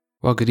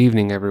Well, good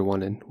evening,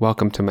 everyone, and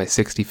welcome to my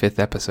 65th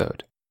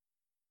episode.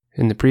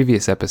 In the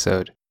previous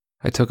episode,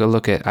 I took a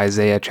look at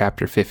Isaiah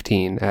chapter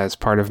 15 as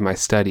part of my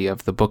study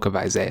of the book of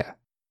Isaiah.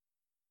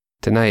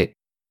 Tonight,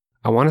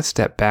 I want to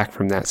step back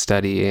from that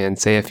study and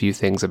say a few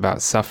things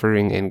about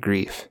suffering and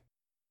grief.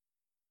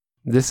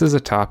 This is a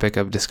topic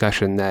of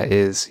discussion that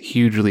is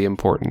hugely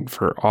important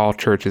for all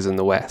churches in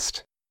the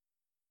West.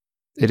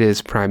 It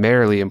is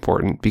primarily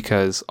important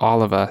because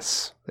all of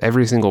us,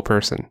 every single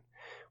person,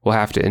 will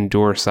have to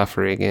endure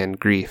suffering and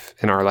grief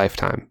in our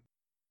lifetime.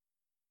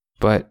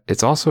 But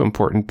it's also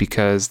important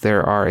because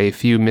there are a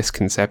few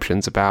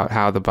misconceptions about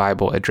how the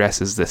Bible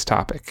addresses this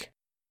topic.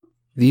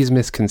 These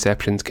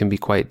misconceptions can be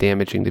quite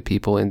damaging to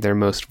people in their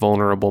most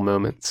vulnerable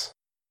moments.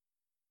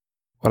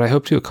 What I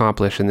hope to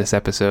accomplish in this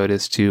episode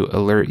is to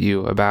alert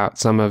you about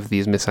some of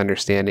these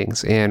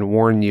misunderstandings and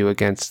warn you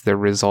against the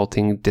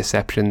resulting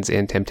deceptions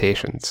and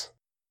temptations.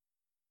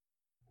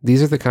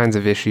 These are the kinds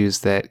of issues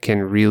that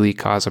can really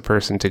cause a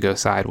person to go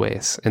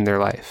sideways in their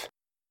life.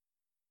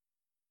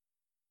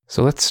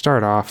 So let's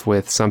start off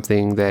with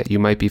something that you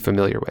might be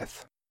familiar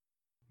with.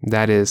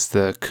 That is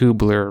the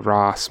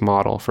Kubler-Ross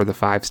model for the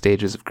 5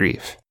 stages of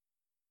grief.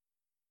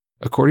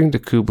 According to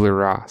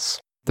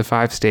Kubler-Ross, the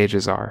 5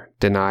 stages are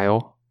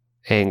denial,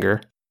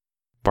 anger,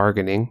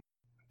 bargaining,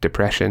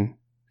 depression,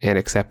 and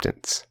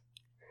acceptance.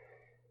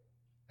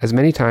 As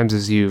many times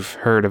as you've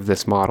heard of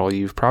this model,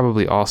 you've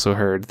probably also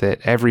heard that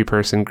every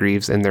person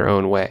grieves in their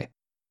own way,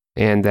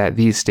 and that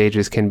these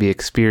stages can be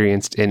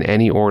experienced in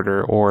any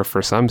order or,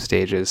 for some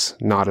stages,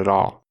 not at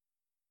all.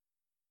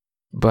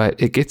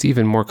 But it gets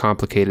even more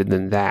complicated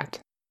than that.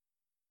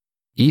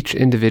 Each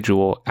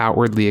individual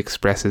outwardly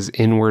expresses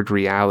inward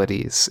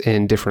realities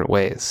in different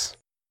ways.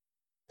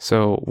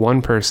 So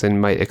one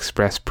person might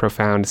express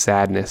profound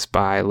sadness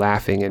by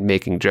laughing and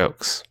making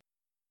jokes.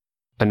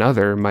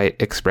 Another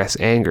might express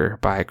anger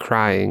by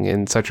crying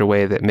in such a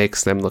way that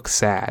makes them look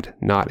sad,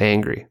 not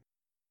angry.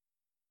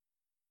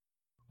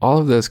 All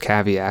of those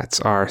caveats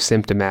are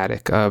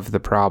symptomatic of the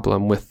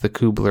problem with the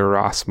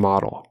Kubler-Ross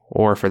model,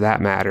 or for that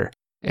matter,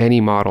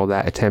 any model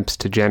that attempts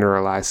to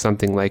generalize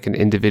something like an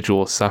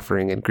individual's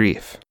suffering and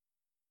grief.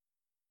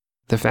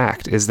 The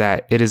fact is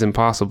that it is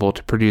impossible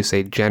to produce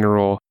a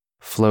general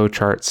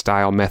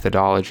flowchart-style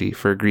methodology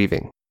for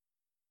grieving.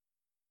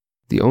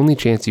 The only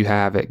chance you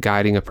have at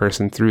guiding a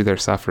person through their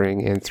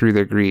suffering and through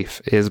their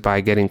grief is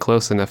by getting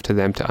close enough to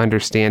them to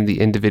understand the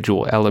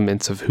individual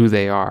elements of who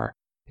they are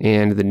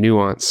and the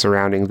nuance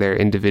surrounding their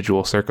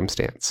individual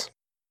circumstance.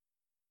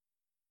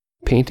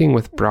 Painting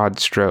with broad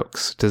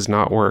strokes does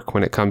not work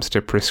when it comes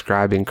to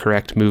prescribing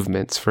correct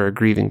movements for a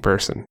grieving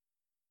person.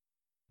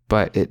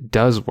 But it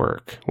does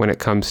work when it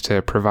comes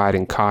to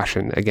providing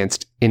caution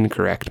against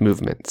incorrect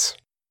movements.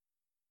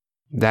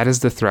 That is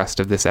the thrust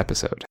of this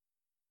episode.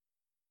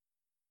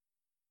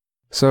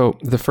 So,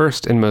 the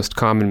first and most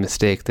common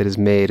mistake that is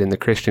made in the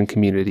Christian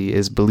community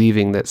is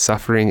believing that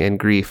suffering and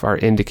grief are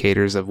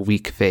indicators of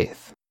weak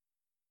faith.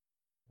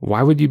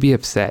 Why would you be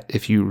upset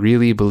if you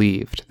really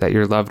believed that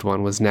your loved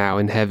one was now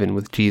in heaven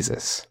with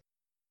Jesus?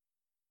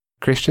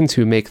 Christians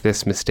who make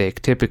this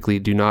mistake typically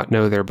do not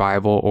know their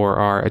Bible or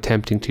are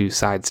attempting to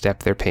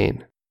sidestep their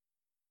pain.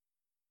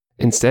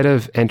 Instead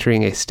of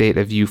entering a state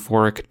of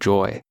euphoric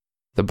joy,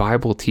 the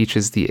Bible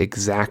teaches the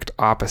exact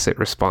opposite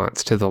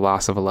response to the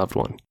loss of a loved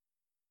one.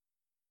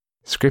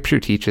 Scripture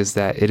teaches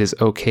that it is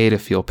okay to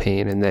feel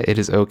pain and that it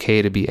is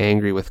okay to be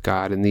angry with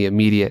God in the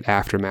immediate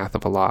aftermath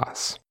of a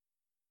loss.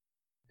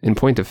 In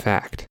point of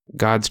fact,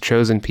 God's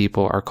chosen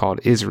people are called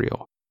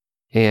Israel,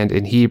 and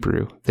in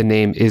Hebrew, the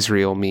name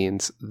Israel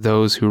means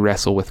those who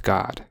wrestle with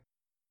God.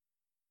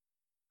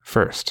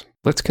 First,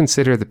 let's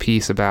consider the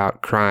piece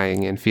about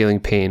crying and feeling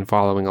pain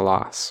following a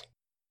loss.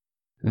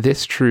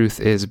 This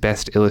truth is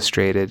best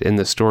illustrated in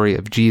the story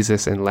of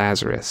Jesus and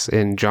Lazarus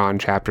in John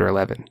chapter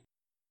 11.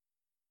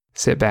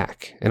 Sit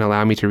back and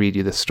allow me to read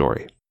you this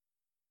story.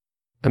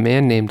 A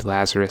man named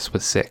Lazarus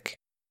was sick.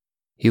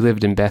 He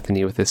lived in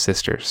Bethany with his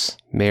sisters,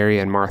 Mary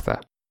and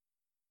Martha.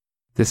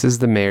 This is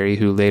the Mary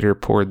who later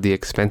poured the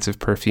expensive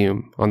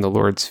perfume on the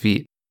Lord's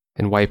feet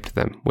and wiped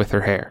them with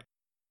her hair.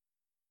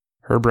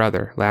 Her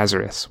brother,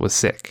 Lazarus, was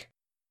sick.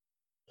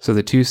 So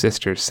the 2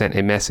 sisters sent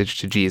a message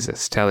to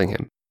Jesus telling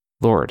him,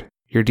 "Lord,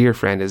 your dear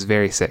friend is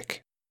very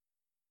sick."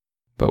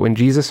 But when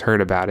Jesus heard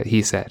about it,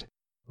 he said,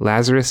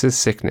 "Lazarus'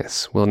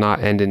 sickness will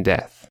not end in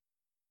death.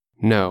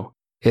 No,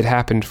 it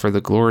happened for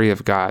the glory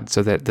of God,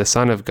 so that the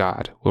Son of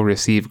God will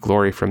receive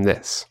glory from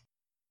this."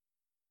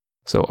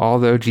 So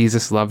although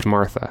Jesus loved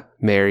Martha,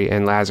 Mary,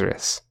 and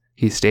Lazarus,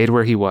 he stayed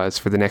where he was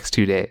for the next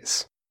 2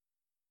 days.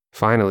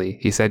 Finally,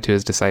 he said to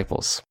his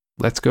disciples,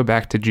 "Let's go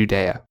back to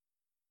Judea."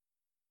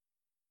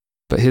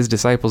 But his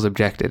disciples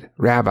objected.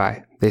 "Rabbi,"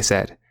 they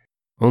said,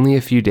 "only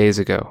a few days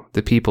ago,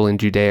 the people in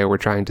Judea were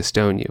trying to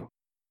stone you.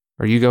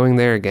 Are you going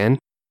there again?"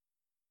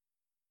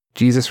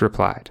 Jesus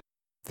replied,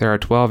 "There are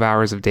 12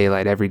 hours of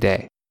daylight every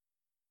day.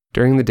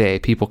 During the day,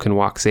 people can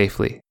walk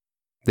safely.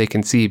 They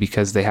can see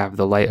because they have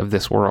the light of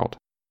this world.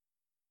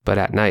 But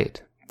at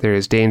night, there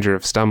is danger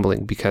of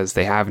stumbling because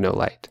they have no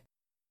light."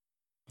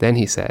 Then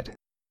he said,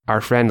 Our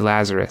friend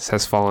Lazarus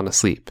has fallen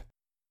asleep,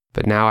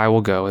 but now I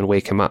will go and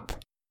wake him up."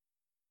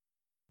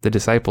 The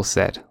disciples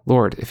said,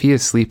 "Lord, if he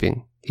is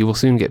sleeping, he will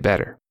soon get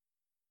better."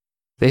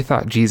 They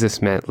thought Jesus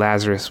meant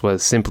Lazarus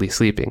was simply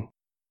sleeping,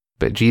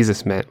 but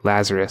Jesus meant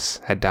Lazarus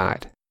had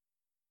died.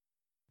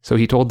 So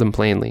he told them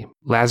plainly,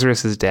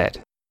 "Lazarus is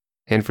dead,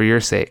 and for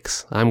your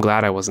sakes, I'm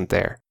glad I wasn't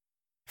there,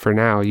 for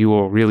now you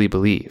will really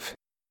believe.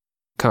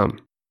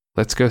 Come,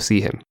 let's go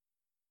see him."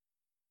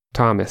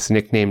 Thomas,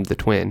 nicknamed the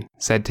twin,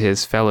 said to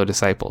his fellow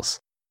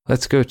disciples,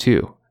 "Let's go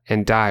too,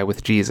 and die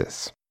with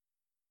Jesus."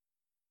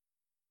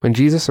 When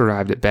Jesus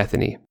arrived at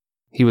Bethany,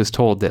 he was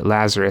told that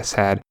Lazarus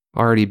had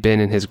already been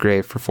in his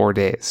grave for 4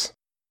 days.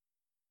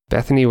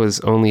 Bethany was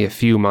only a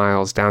few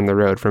miles down the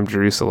road from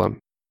Jerusalem,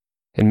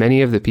 and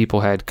many of the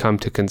people had come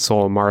to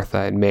console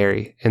Martha and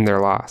Mary in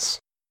their loss.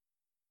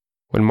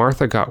 When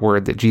Martha got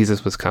word that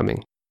Jesus was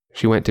coming,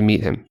 she went to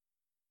meet him.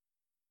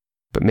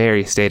 But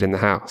Mary stayed in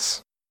the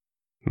house.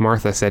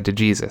 Martha said to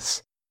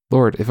Jesus,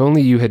 "Lord, if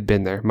only you had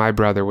been there, my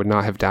brother would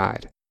not have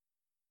died.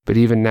 But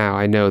even now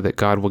I know that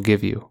God will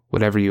give you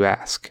whatever you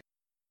ask."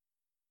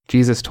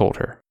 Jesus told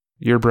her,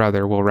 "Your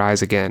brother will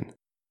rise again."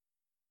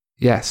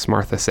 "Yes,"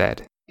 Martha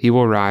said, "he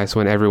will rise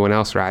when everyone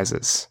else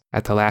rises,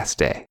 at the last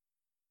day."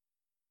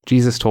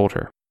 Jesus told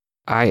her,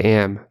 "I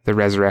am the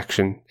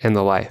resurrection and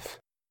the life.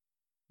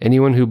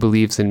 Anyone who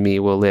believes in me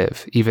will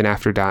live even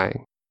after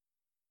dying.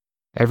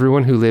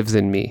 Everyone who lives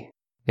in me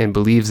and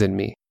believes in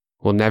me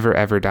will never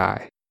ever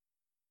die.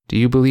 Do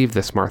you believe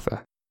this,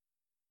 Martha?"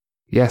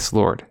 "Yes,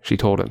 Lord," she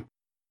told him.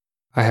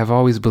 "I have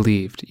always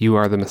believed you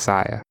are the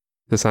Messiah,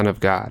 the Son of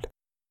God,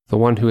 the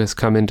one who has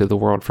come into the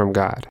world from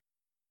God."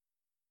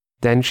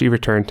 Then she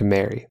returned to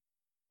Mary.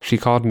 She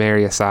called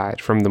Mary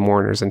aside from the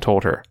mourners and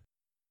told her,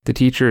 "The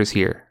teacher is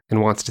here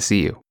and wants to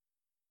see you."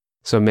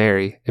 So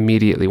Mary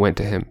immediately went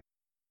to him.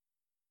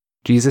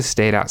 Jesus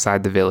stayed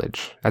outside the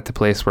village, at the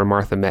place where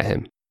Martha met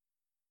him.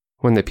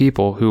 When the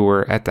people who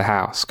were at the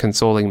house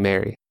consoling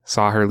Mary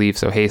saw her leave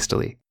so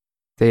hastily,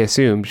 they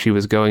assumed she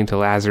was going to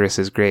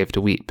Lazarus's grave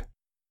to weep,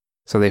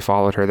 so they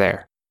followed her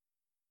there.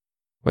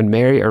 When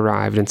Mary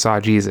arrived and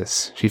saw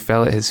Jesus, she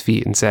fell at his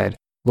feet and said,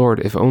 "Lord,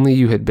 if only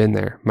you had been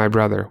there, my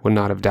brother would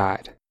not have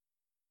died."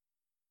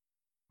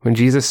 When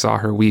Jesus saw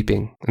her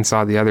weeping and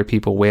saw the other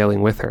people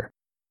wailing with her,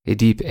 a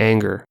deep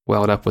anger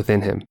welled up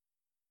within him,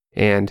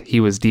 and he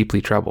was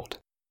deeply troubled.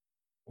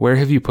 "Where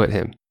have you put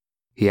him?"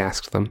 he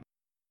asked them.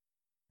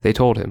 They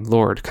told him,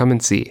 "Lord, come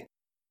and see."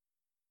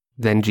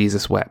 Then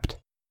Jesus wept.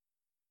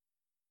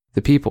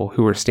 The people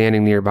who were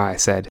standing nearby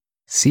said,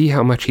 "See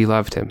how much he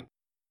loved him."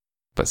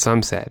 But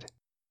some said,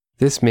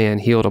 "This man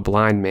healed a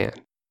blind man.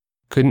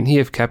 Couldn't he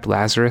have kept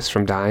Lazarus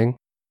from dying?"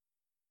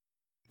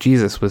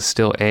 Jesus was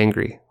still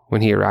angry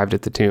when he arrived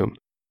at the tomb,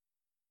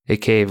 a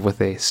cave with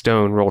a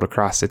stone rolled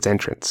across its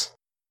entrance.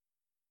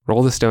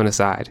 "Roll the stone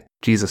aside,"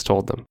 Jesus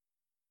told them.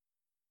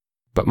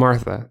 But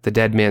Martha, the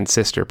dead man's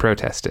sister,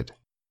 protested,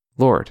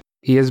 "Lord,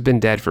 he has been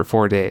dead for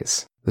 4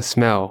 days. The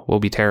smell will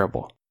be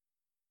terrible."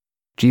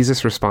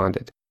 Jesus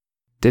responded,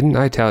 "Didn't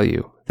I tell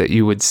you that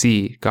you would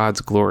see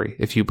God's glory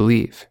if you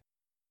believe?"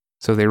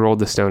 So they rolled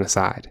the stone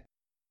aside.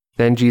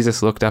 Then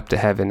Jesus looked up to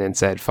heaven and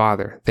said,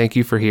 "Father, thank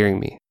you for hearing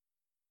me.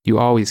 You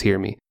always hear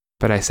me,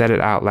 but I said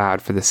it out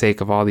loud for the sake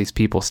of all these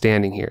people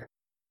standing here,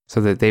 so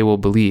that they will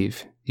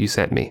believe you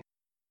sent me."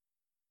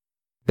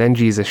 Then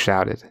Jesus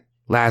shouted,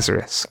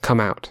 "Lazarus, come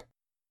out."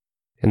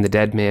 And the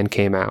dead man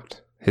came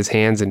out, his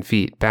hands and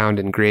feet bound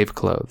in grave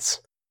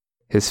clothes,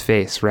 his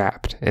face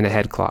wrapped in a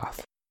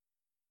headcloth.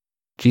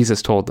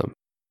 Jesus told them,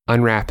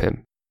 "Unwrap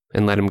him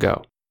and let him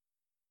go."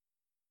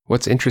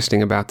 What's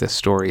interesting about this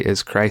story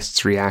is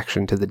Christ's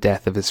reaction to the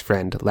death of his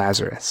friend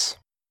Lazarus.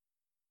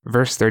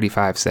 Verse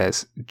 35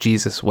 says,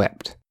 Jesus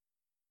wept.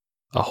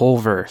 A whole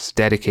verse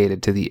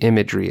dedicated to the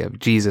imagery of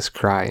Jesus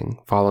crying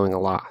following a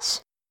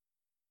loss.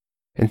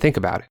 And think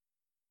about it.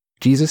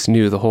 Jesus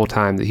knew the whole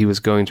time that he was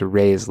going to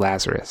raise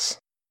Lazarus.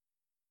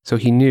 So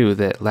he knew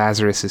that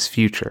Lazarus'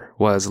 future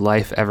was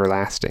life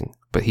everlasting,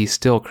 but he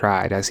still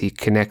cried as he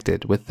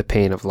connected with the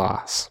pain of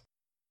loss.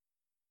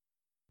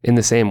 In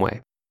the same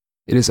way,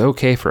 it is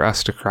okay for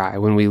us to cry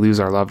when we lose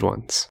our loved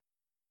ones.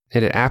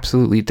 And it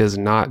absolutely does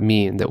not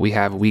mean that we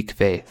have weak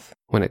faith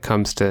when it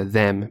comes to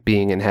them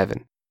being in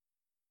heaven.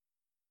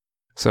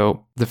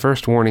 So, the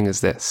first warning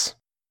is this.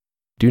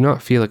 Do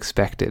not feel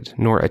expected,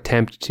 nor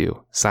attempt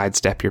to,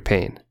 sidestep your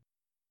pain.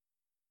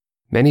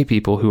 Many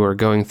people who are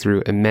going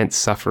through immense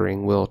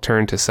suffering will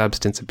turn to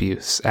substance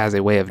abuse as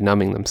a way of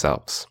numbing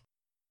themselves.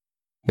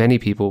 Many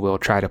people will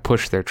try to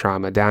push their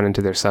trauma down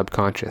into their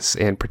subconscious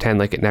and pretend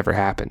like it never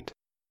happened.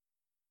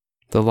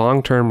 The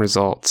long-term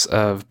results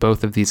of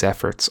both of these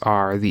efforts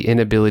are the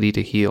inability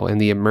to heal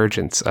and the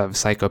emergence of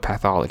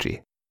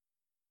psychopathology.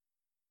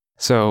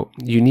 So,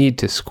 you need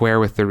to square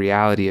with the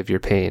reality of your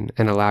pain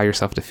and allow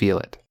yourself to feel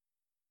it.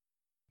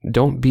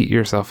 Don't beat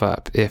yourself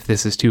up if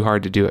this is too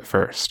hard to do at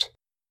first.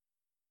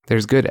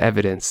 There's good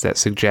evidence that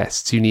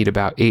suggests you need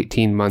about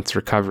 18 months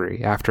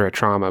recovery after a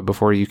trauma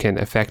before you can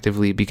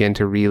effectively begin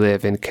to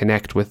relive and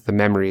connect with the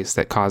memories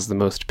that cause the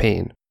most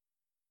pain.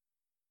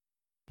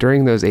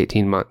 During those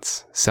 18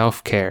 months,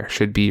 self-care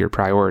should be your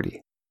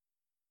priority.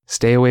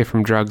 Stay away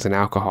from drugs and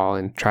alcohol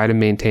and try to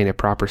maintain a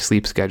proper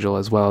sleep schedule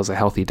as well as a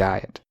healthy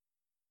diet,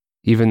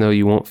 even though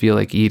you won't feel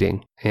like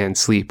eating and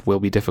sleep will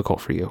be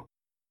difficult for you.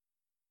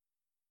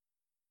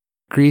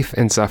 Grief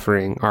and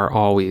suffering are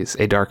always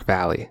a dark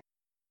valley,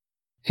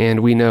 and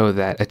we know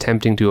that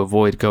attempting to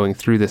avoid going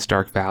through this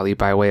dark valley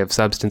by way of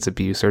substance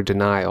abuse or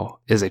denial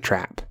is a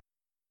trap.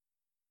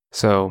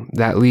 So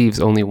that leaves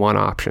only one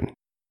option: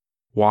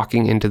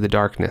 walking into the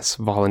darkness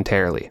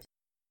voluntarily.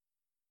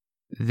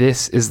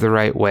 This is the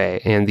right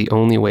way and the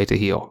only way to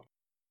heal.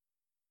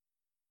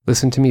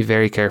 Listen to me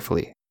very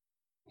carefully.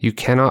 You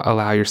cannot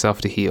allow yourself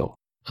to heal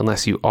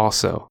unless you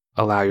also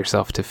allow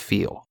yourself to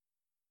feel.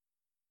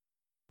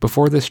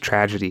 Before this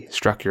tragedy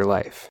struck your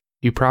life,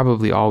 you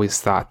probably always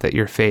thought that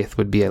your faith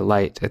would be a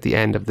light at the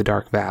end of the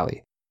dark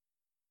valley.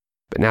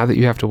 But now that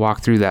you have to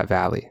walk through that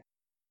valley,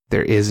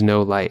 there is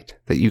no light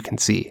that you can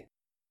see.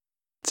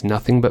 It's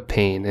nothing but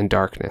pain and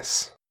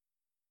darkness.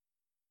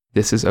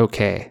 This is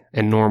okay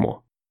and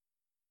normal.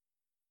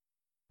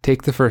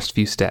 Take the first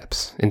few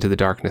steps into the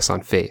darkness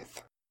on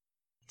faith.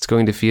 It's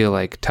going to feel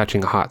like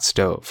touching a hot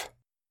stove.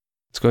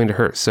 It's going to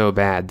hurt so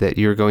bad that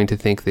you're going to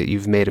think that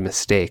you've made a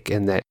mistake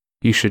and that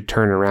you should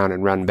turn around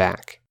and run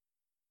back.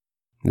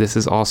 This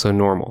is also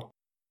normal.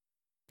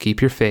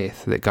 Keep your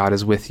faith that God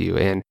is with you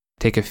and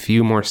take a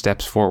few more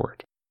steps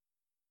forward.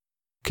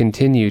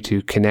 Continue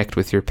to connect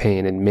with your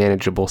pain in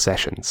manageable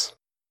sessions.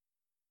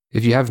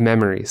 If you have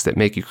memories that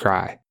make you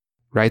cry,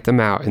 write them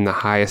out in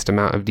the highest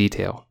amount of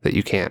detail that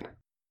you can.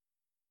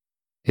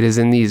 It is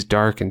in these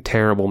dark and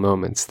terrible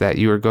moments that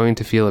you are going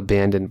to feel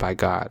abandoned by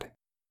God.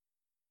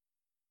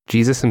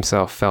 Jesus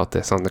himself felt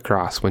this on the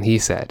cross when he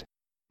said,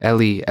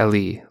 "Eli,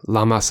 Eli,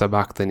 lama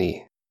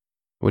sabachthani,"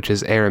 which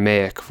is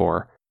Aramaic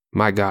for,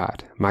 my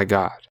God,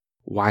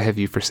 why have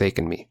you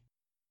forsaken me?"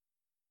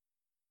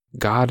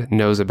 God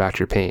knows about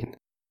your pain.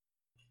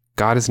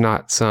 God is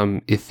not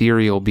some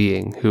ethereal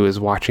being who is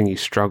watching you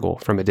struggle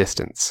from a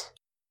distance.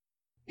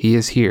 He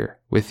is here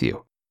with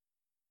you.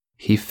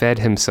 He fed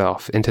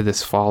himself into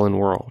this fallen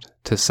world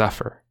to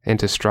suffer and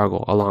to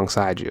struggle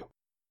alongside you.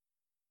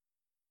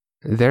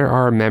 There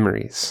are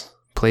memories,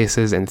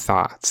 places, and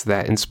thoughts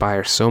that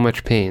inspire so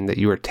much pain that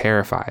you are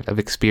terrified of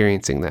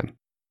experiencing them.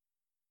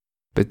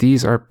 But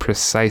these are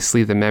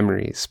precisely the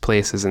memories,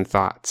 places, and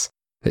thoughts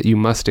that you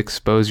must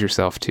expose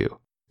yourself to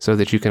so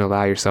that you can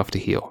allow yourself to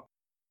heal.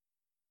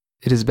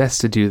 It is best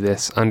to do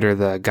this under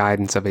the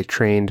guidance of a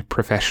trained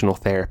professional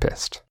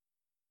therapist.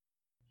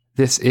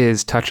 This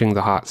is touching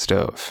the hot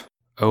stove,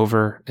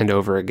 over and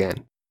over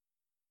again.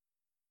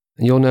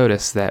 You'll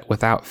notice that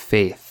without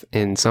faith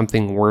in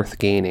something worth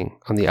gaining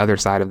on the other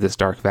side of this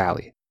dark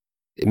valley,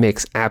 it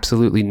makes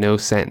absolutely no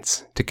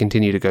sense to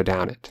continue to go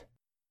down it.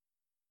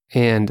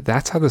 And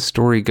that's how the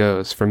story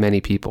goes for many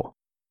people.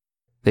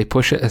 They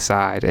push it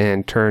aside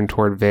and turn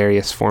toward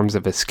various forms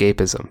of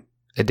escapism,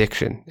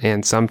 addiction,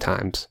 and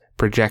sometimes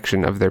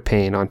projection of their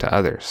pain onto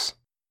others.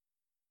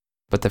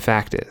 But the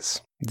fact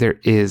is, there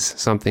is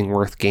something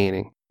worth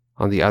gaining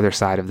on the other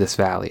side of this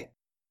valley.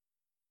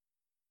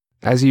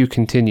 As you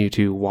continue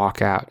to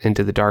walk out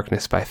into the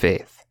darkness by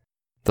faith,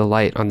 the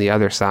light on the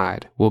other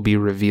side will be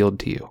revealed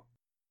to you.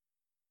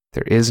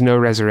 There is no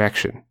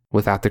resurrection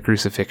without the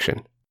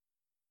crucifixion,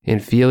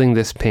 and feeling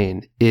this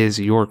pain is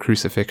your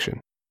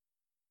crucifixion.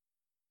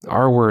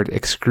 Our word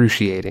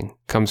excruciating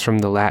comes from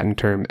the Latin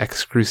term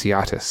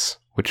excruciatus,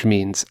 which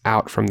means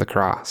out from the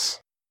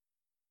cross.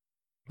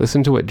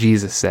 Listen to what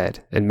Jesus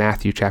said in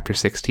Matthew chapter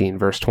 16,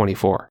 verse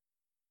 24.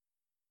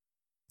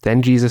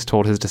 Then Jesus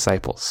told his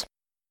disciples,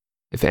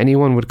 "If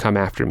anyone would come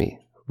after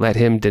me, let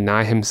him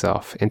deny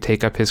himself and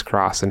take up his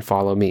cross and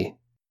follow me.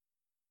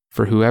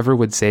 For whoever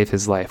would save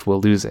his life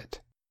will lose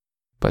it,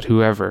 but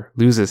whoever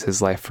loses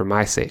his life for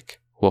my sake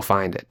will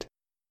find it."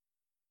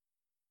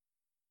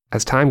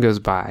 As time goes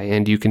by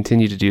and you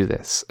continue to do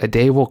this, a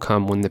day will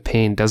come when the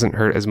pain doesn't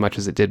hurt as much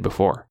as it did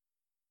before.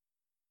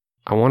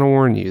 I want to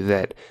warn you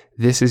that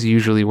this is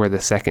usually where the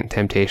second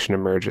temptation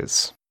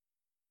emerges.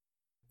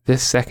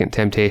 This second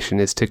temptation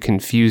is to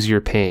confuse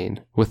your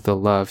pain with the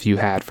love you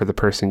had for the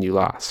person you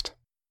lost.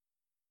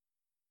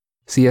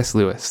 C.S.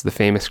 Lewis, the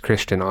famous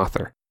Christian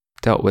author,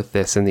 dealt with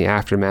this in the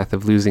aftermath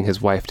of losing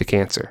his wife to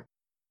cancer.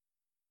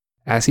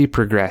 As he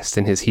progressed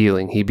in his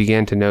healing, he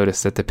began to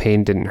notice that the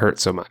pain didn't hurt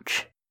so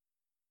much.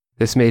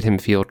 This made him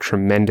feel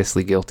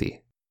tremendously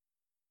guilty.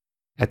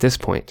 At this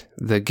point,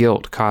 the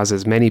guilt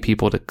causes many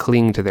people to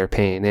cling to their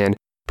pain and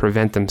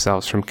prevent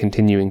themselves from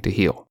continuing to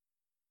heal.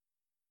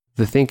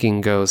 The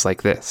thinking goes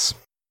like this: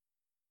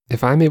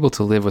 if I'm able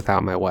to live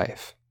without my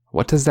wife,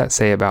 what does that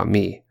say about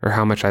me or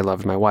how much I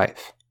loved my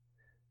wife?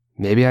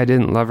 Maybe I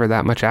didn't love her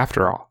that much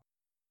after all.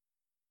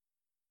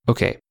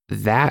 Okay,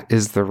 that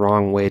is the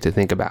wrong way to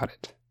think about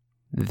it.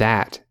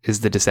 That is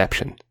the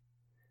deception.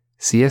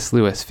 C.S.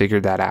 Lewis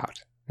figured that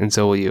out, and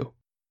so will you.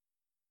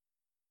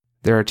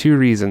 There are two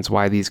reasons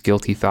why these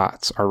guilty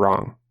thoughts are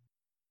wrong.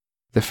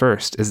 The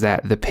first is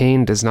that the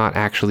pain does not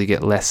actually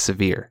get less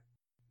severe.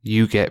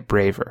 You get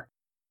braver.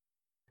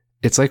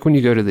 It's like when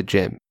you go to the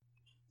gym.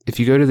 If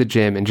you go to the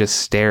gym and just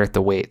stare at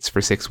the weights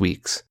for 6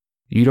 weeks,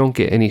 you don't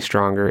get any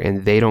stronger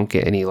and they don't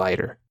get any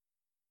lighter.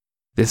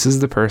 This is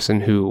the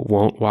person who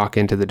won't walk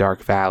into the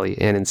dark valley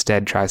and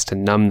instead tries to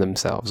numb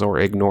themselves or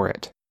ignore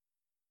it.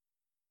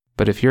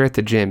 But if you're at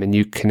the gym and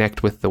you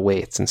connect with the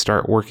weights and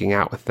start working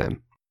out with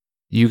them,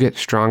 you get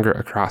stronger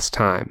across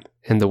time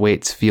and the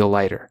weights feel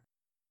lighter.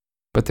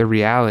 But the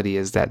reality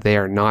is that they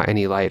are not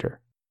any lighter.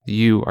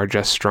 You are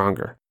just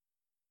stronger.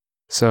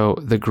 So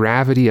the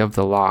gravity of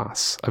the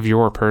loss of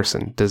your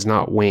person does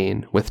not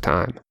wane with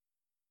time.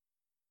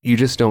 You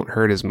just don't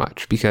hurt as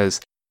much because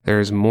there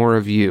is more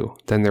of you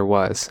than there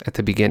was at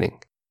the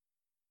beginning.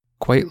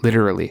 Quite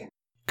literally,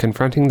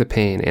 confronting the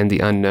pain and the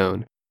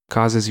unknown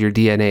causes your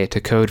DNA to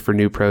code for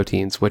new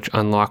proteins, which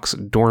unlocks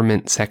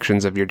dormant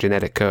sections of your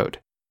genetic code.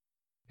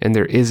 And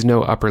there is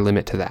no upper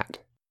limit to that.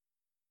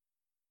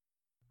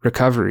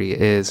 Recovery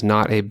is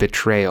not a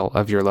betrayal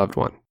of your loved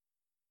one.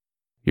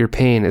 Your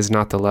pain is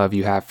not the love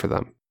you have for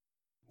them.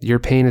 Your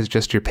pain is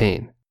just your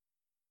pain.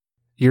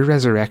 Your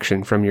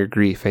resurrection from your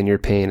grief and your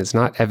pain is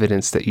not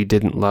evidence that you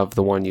didn't love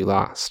the one you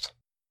lost.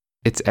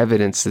 It's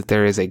evidence that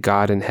there is a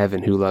God in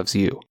heaven who loves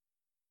you.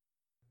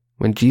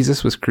 When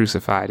Jesus was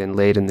crucified and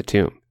laid in the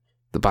tomb,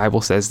 the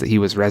Bible says that he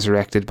was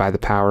resurrected by the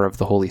power of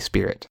the Holy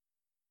Spirit.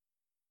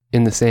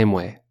 In the same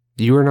way,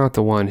 you are not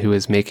the one who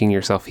is making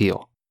yourself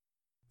heal.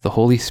 The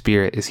Holy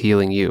Spirit is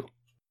healing you.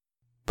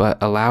 But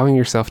allowing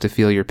yourself to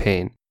feel your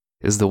pain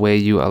is the way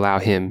you allow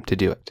him to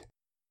do it.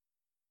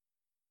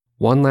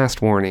 One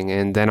last warning,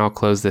 and then I'll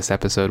close this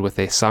episode with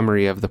a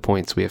summary of the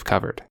points we have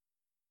covered.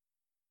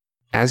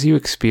 As you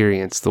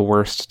experience the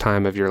worst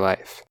time of your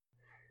life,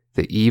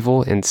 the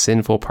evil and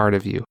sinful part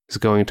of you is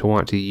going to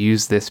want to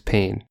use this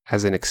pain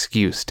as an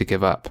excuse to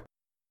give up.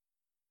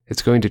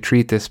 It's going to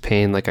treat this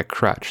pain like a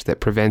crutch that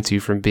prevents you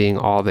from being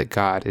all that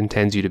God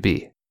intends you to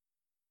be.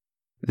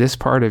 This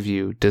part of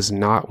you does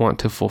not want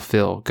to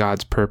fulfill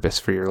God's purpose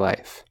for your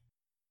life.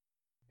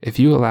 If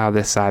you allow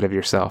this side of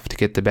yourself to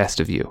get the best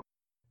of you,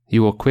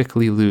 you will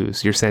quickly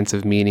lose your sense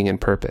of meaning and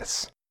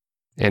purpose,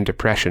 and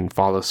depression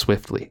follows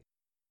swiftly.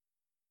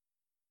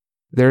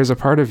 There is a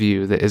part of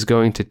you that is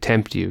going to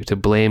tempt you to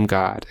blame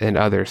God and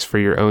others for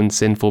your own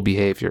sinful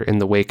behavior in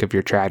the wake of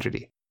your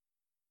tragedy.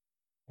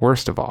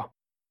 Worst of all,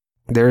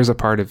 there is a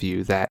part of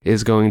you that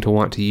is going to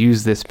want to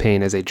use this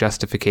pain as a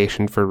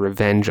justification for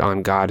revenge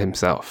on God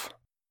himself.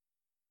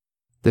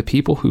 The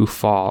people who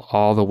fall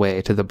all the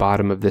way to the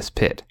bottom of this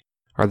pit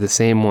are the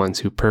same ones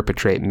who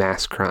perpetrate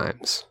mass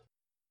crimes.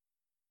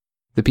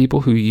 The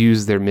people who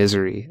use their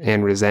misery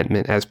and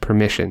resentment as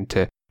permission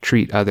to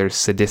treat others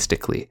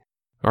sadistically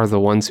are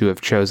the ones who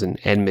have chosen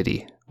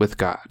enmity with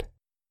God.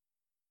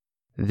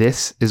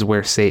 This is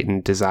where Satan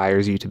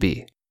desires you to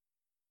be.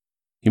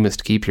 You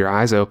must keep your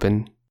eyes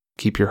open,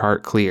 keep your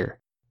heart clear,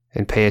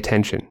 and pay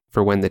attention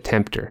for when the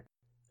tempter,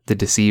 the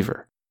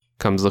deceiver,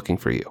 comes looking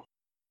for you.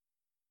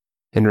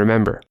 And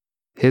remember,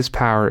 his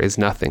power is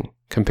nothing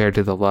compared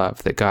to the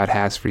love that God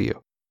has for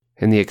you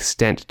and the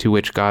extent to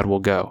which God will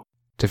go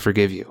to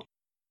forgive you.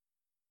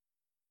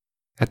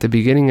 At the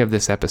beginning of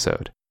this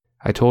episode,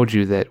 I told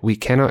you that we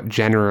cannot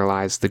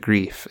generalize the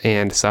grief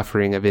and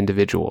suffering of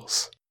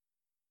individuals.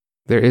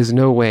 There is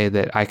no way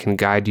that I can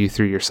guide you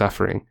through your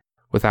suffering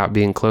without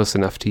being close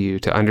enough to you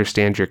to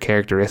understand your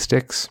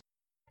characteristics,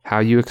 how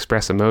you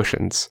express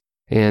emotions,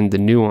 and the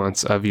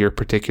nuance of your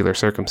particular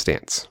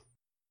circumstance.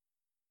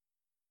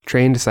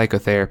 Trained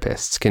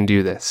psychotherapists can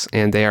do this,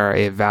 and they are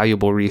a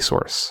valuable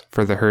resource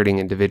for the hurting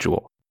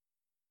individual.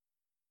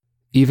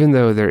 Even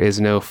though there is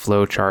no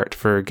flow chart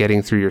for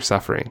getting through your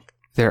suffering,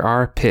 there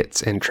are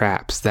pits and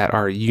traps that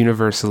are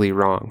universally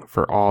wrong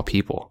for all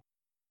people.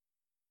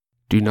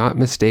 Do not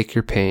mistake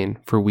your pain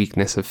for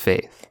weakness of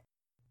faith.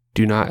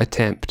 Do not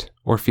attempt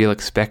or feel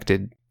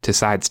expected to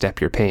sidestep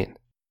your pain.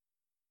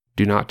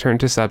 Do not turn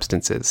to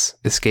substances,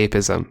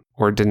 escapism,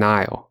 or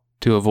denial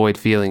to avoid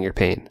feeling your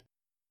pain.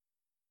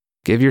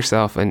 Give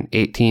yourself an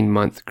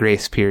 18-month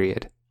grace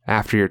period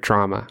after your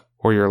trauma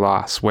or your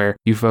loss where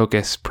you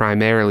focus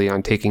primarily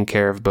on taking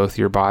care of both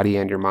your body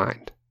and your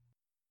mind.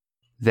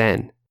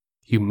 Then,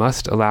 you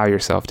must allow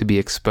yourself to be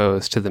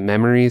exposed to the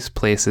memories,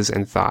 places,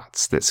 and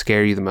thoughts that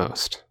scare you the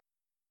most.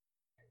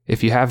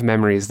 If you have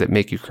memories that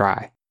make you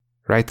cry,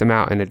 write them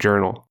out in a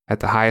journal at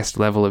the highest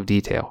level of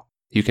detail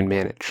you can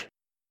manage.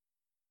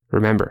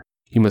 Remember,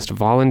 you must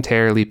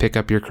voluntarily pick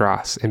up your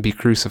cross and be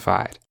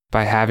crucified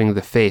by having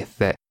the faith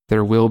that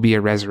there will be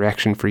a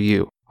resurrection for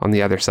you on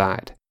the other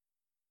side.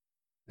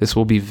 This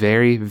will be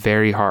very,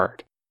 very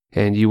hard,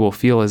 and you will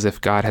feel as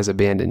if God has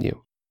abandoned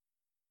you.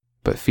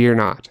 But fear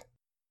not,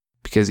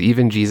 because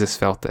even Jesus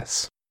felt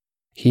this.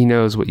 He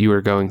knows what you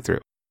are going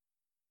through.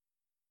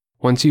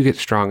 Once you get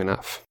strong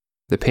enough,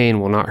 the pain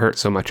will not hurt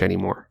so much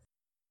anymore.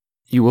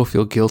 You will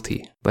feel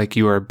guilty, like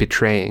you are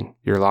betraying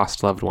your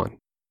lost loved one.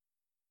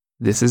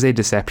 This is a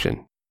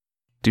deception.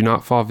 Do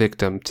not fall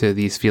victim to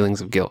these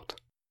feelings of guilt.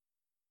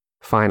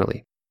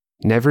 Finally,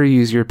 never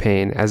use your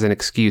pain as an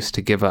excuse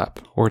to give up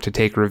or to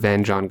take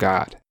revenge on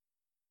God.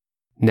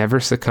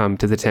 Never succumb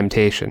to the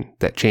temptation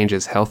that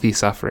changes healthy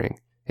suffering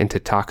into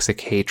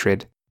toxic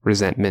hatred,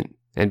 resentment,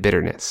 and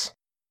bitterness.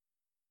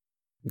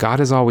 God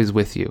is always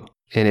with you,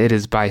 and it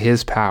is by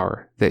His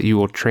power that you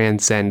will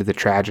transcend the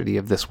tragedy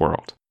of this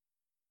world.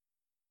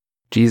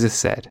 Jesus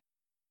said,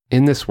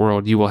 "In this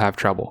world you will have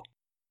trouble,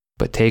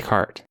 but take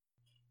heart.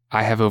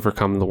 I have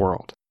overcome the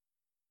world."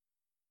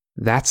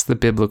 That's the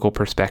biblical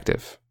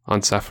perspective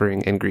on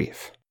suffering and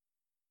grief.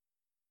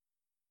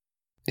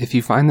 If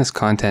you find this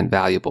content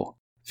valuable,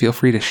 feel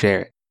free to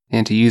share it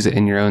and to use it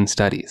in your own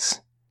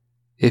studies.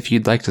 If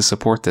you'd like to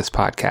support this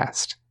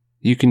podcast,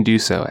 you can do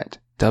so at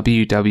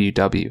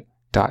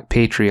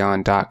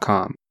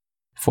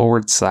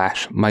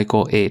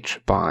www.patreon.com/Michael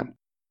H. Bond.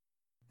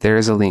 There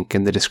is a link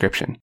in the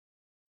description.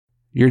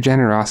 Your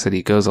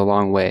generosity goes a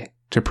long way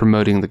to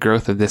promoting the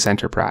growth of this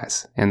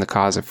enterprise and the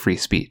cause of free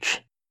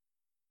speech.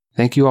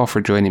 Thank you all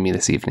for joining me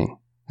this evening,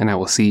 and I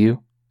will see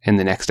you in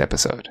the next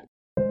episode.